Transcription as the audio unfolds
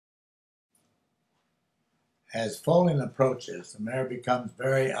As foaling approaches, the mare becomes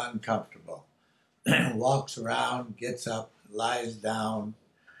very uncomfortable. Walks around, gets up, lies down.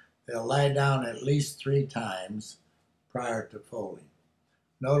 They'll lie down at least 3 times prior to foaling.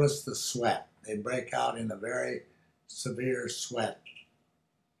 Notice the sweat. They break out in a very severe sweat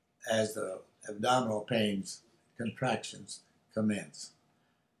as the abdominal pains, contractions commence.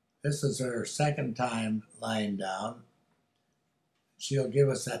 This is her second time lying down. She'll give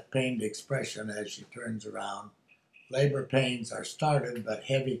us that pained expression as she turns around. Labor pains are started, but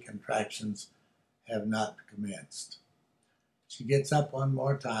heavy contractions have not commenced. She gets up one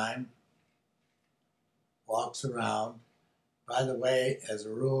more time, walks around. By the way, as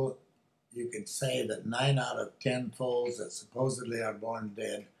a rule, you could say that 9 out of 10 foals that supposedly are born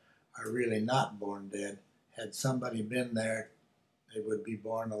dead are really not born dead. Had somebody been there, they would be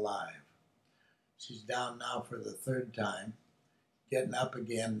born alive. She's down now for the 3rd time. Getting up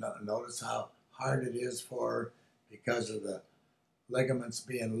again. Notice how hard it is for her because of the ligaments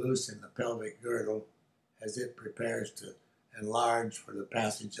being loose in the pelvic girdle as it prepares to enlarge for the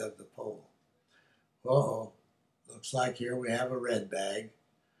passage of the foal. Uh-oh, looks like here we have a red bag.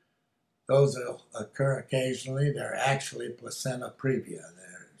 Those will occur occasionally. They're actually placenta previa.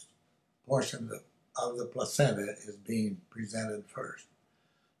 There's a portion of the placenta is being presented first.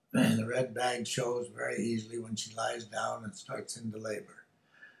 And the red bag shows very easily when she lies down and starts into labor.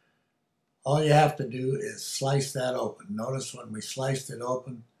 All you have to do is slice that open. Notice when we sliced it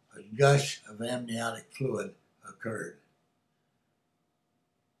open, a gush of amniotic fluid occurred.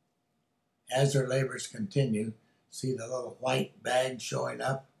 As her labors continue, see the little white bag showing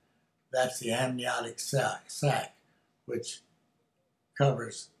up? That's the amniotic sac which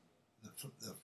covers the